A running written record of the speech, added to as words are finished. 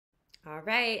All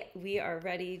right, we are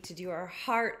ready to do our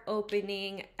heart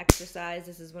opening exercise.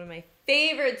 This is one of my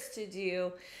favorites to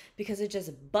do because it just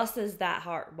busts that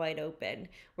heart wide open.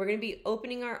 We're going to be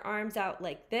opening our arms out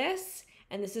like this,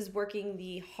 and this is working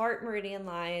the heart meridian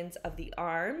lines of the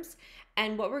arms.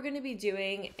 And what we're going to be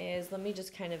doing is, let me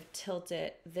just kind of tilt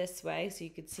it this way so you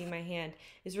could see my hand,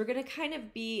 is we're going to kind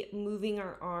of be moving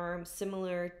our arms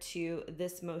similar to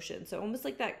this motion. So almost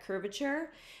like that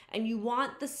curvature, and you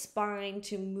want the spine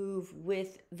to move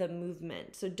with the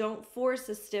movement. So don't force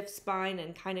a stiff spine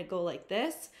and kind of go like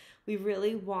this. We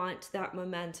really want that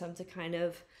momentum to kind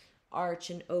of arch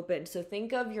and open. So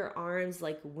think of your arms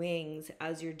like wings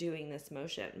as you're doing this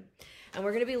motion. And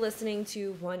we're going to be listening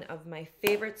to one of my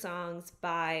favorite songs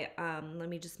by, let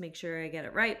me just make sure I get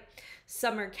it right,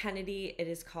 Summer Kennedy. It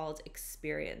is called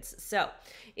Experience. So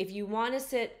if you want to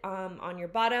sit on your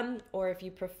bottom, or if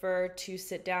you prefer to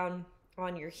sit down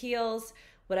on your heels,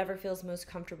 whatever feels most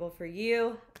comfortable for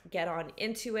you, get on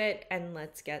into it and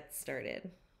let's get started.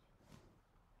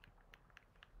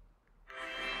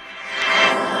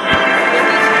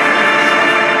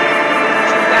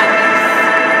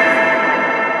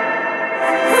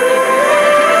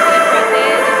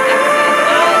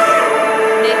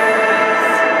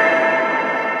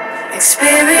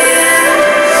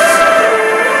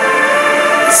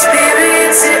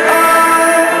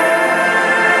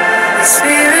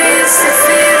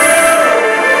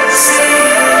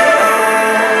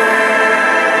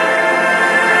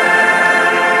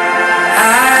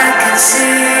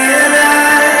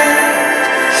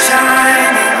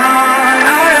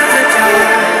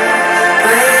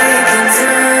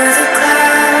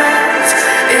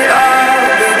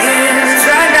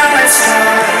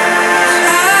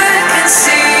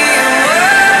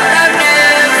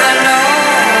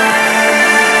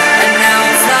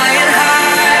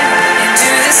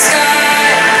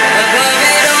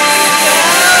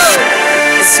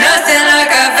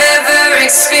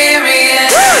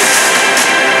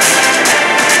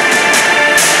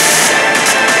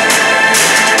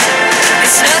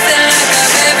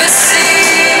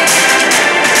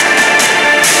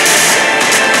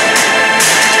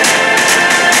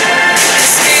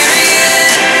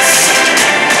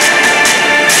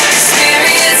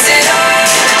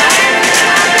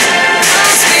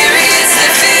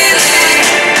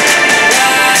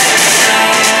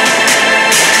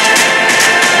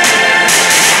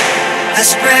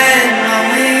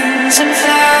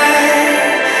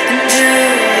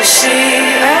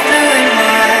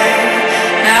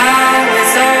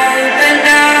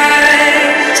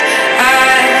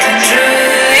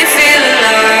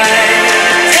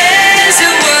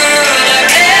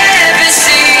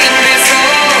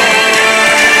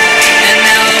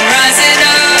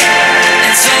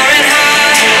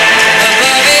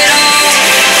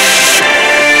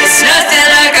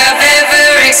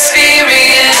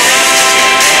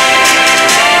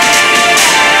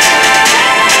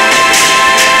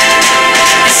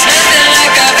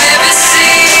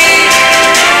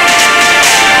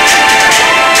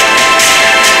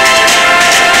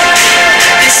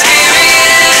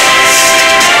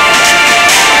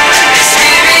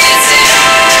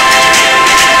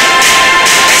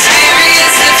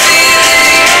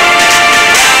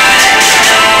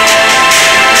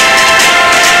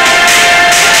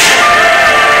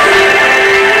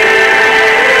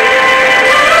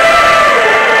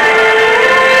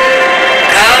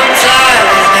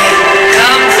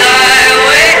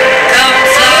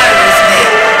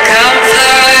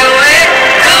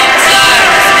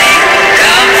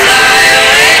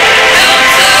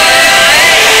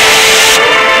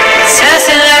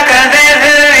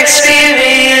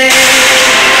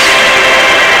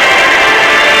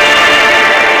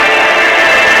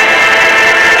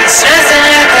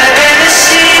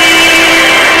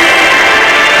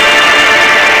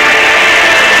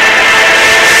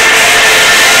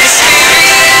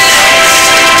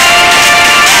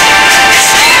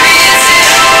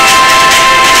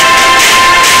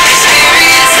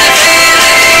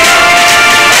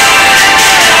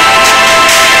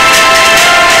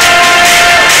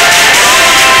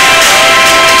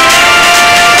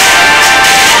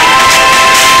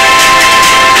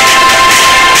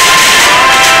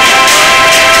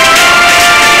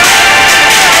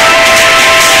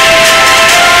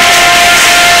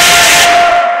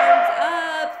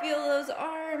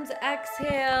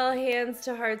 Exhale, hands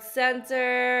to heart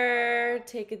center.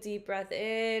 Take a deep breath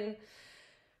in.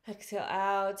 Exhale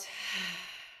out.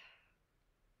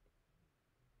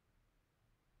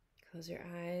 Close your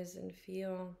eyes and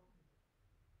feel.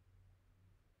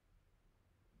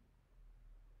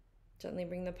 Gently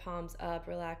bring the palms up,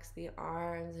 relax the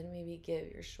arms, and maybe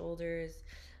give your shoulders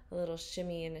a little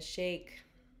shimmy and a shake.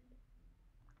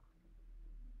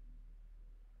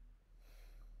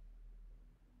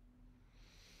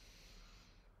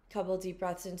 Couple deep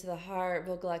breaths into the heart,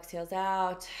 vocal exhales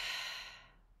out.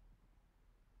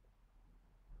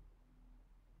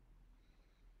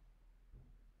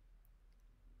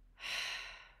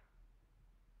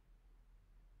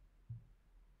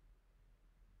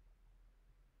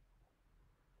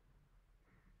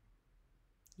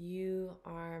 You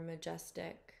are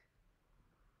majestic.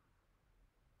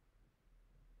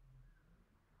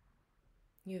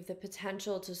 You have the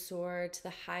potential to soar to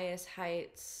the highest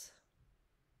heights,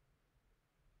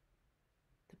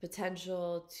 the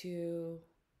potential to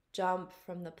jump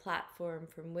from the platform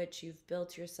from which you've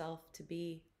built yourself to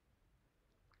be.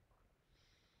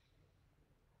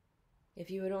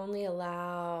 If you would only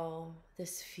allow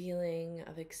this feeling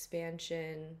of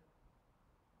expansion,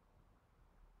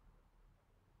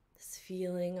 this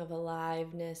feeling of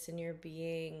aliveness in your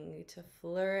being to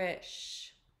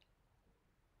flourish.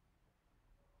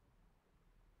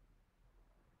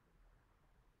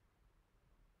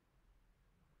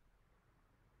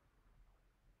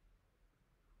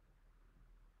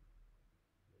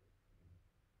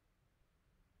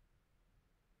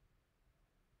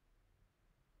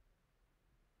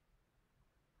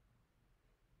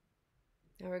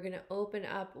 Now we're going to open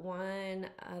up one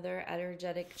other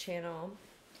energetic channel.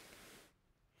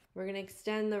 We're going to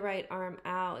extend the right arm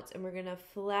out and we're going to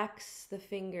flex the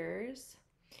fingers.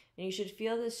 And you should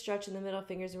feel this stretch in the middle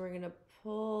fingers, and we're going to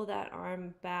pull that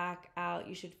arm back out.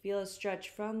 You should feel a stretch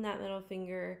from that middle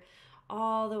finger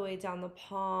all the way down the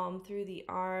palm, through the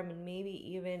arm, and maybe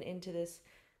even into this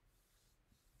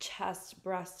chest,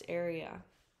 breast area.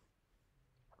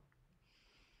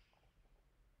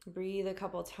 Breathe a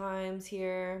couple times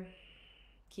here.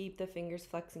 Keep the fingers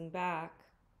flexing back.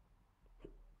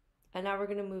 And now we're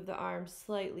going to move the arm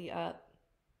slightly up.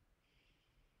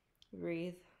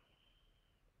 Breathe.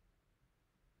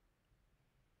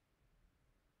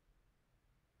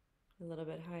 A little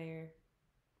bit higher.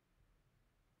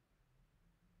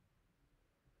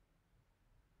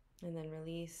 And then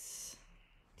release.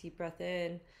 Deep breath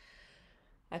in.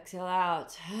 Exhale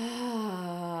out.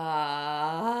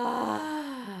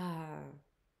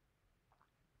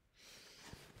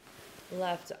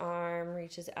 Left arm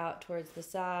reaches out towards the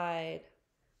side.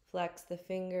 Flex the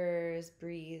fingers.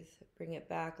 Breathe. Bring it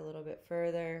back a little bit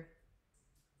further.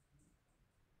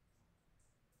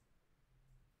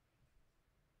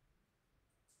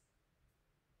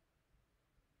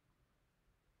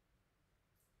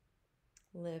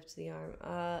 Lift the arm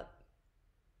up.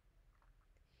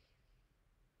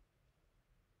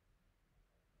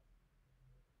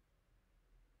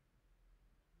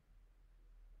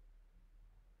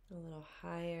 A little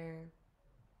higher.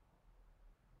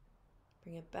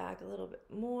 Bring it back a little bit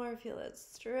more. Feel that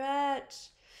stretch.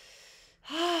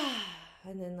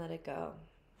 And then let it go.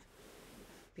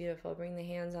 Beautiful. Bring the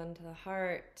hands onto the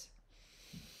heart.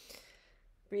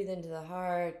 Breathe into the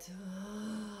heart.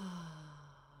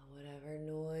 Whatever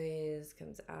noise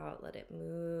comes out, let it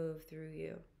move through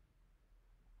you.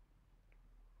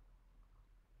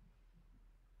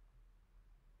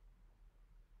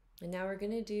 And now we're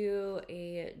going to do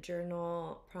a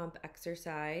journal prompt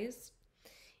exercise.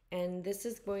 And this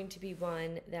is going to be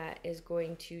one that is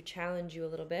going to challenge you a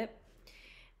little bit.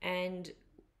 And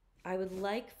I would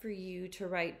like for you to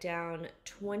write down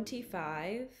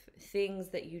 25 things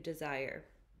that you desire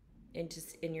in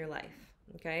your life,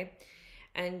 okay?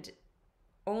 And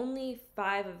only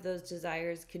 5 of those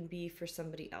desires can be for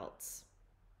somebody else.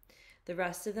 The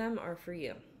rest of them are for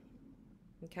you,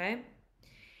 okay?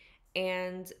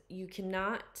 And you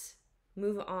cannot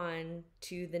move on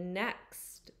to the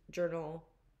next journal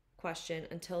question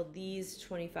until these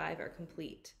 25 are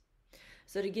complete.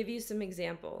 So to give you some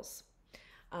examples,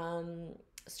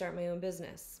 start my own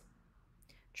business,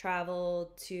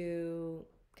 travel to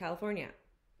California,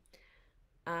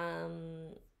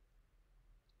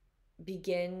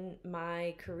 begin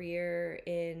my career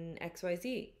in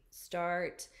XYZ,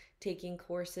 start taking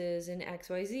courses in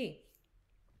XYZ.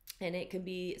 And it can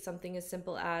be something as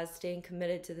simple as staying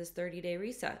committed to this 30-day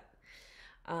reset,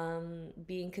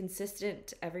 being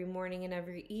consistent every morning and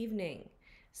every evening,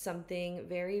 something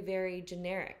very, very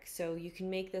generic. So you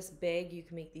can make this big, you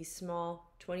can make these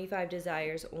small. 25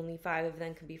 desires, only 5 of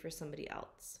them can be for somebody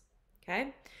else,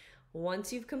 okay?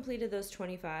 Once you've completed those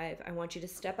 25, I want you to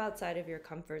step outside of your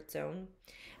comfort zone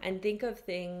and think of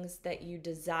things that you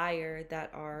desire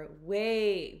that are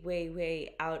way, way,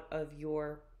 way out of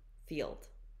your field.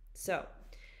 So,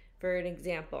 for an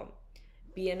example,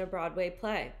 be in a Broadway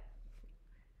play,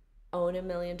 own $1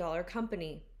 million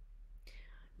company,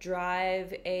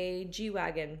 drive a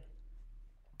G-Wagon,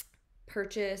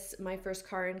 purchase my first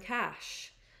car in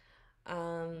cash,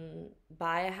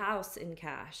 buy a house in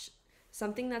cash,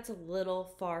 something that's a little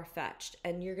far-fetched.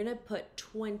 And you're gonna put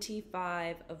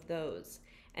 25 of those,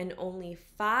 and only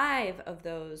 5 of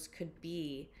those could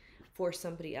be for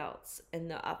somebody else. And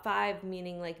the 5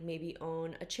 meaning like maybe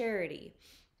own a charity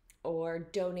or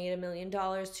donate $1 million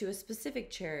to a specific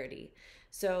charity.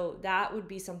 So that would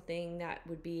be something that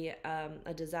would be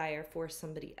a desire for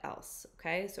somebody else.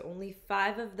 Okay, so only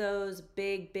 5 of those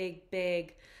big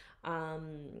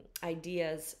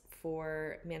ideas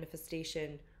for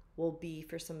manifestation will be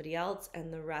for somebody else,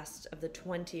 and the rest of the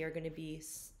 20 are going to be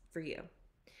for you.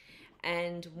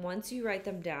 And once you write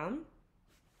them down,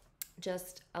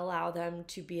 just allow them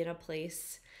to be in a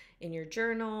place in your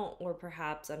journal, or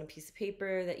perhaps on a piece of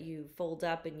paper that you fold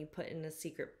up and you put in a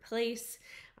secret place.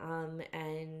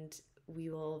 And we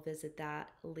will visit that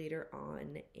later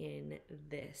on in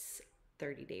this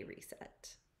 30-day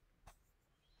reset.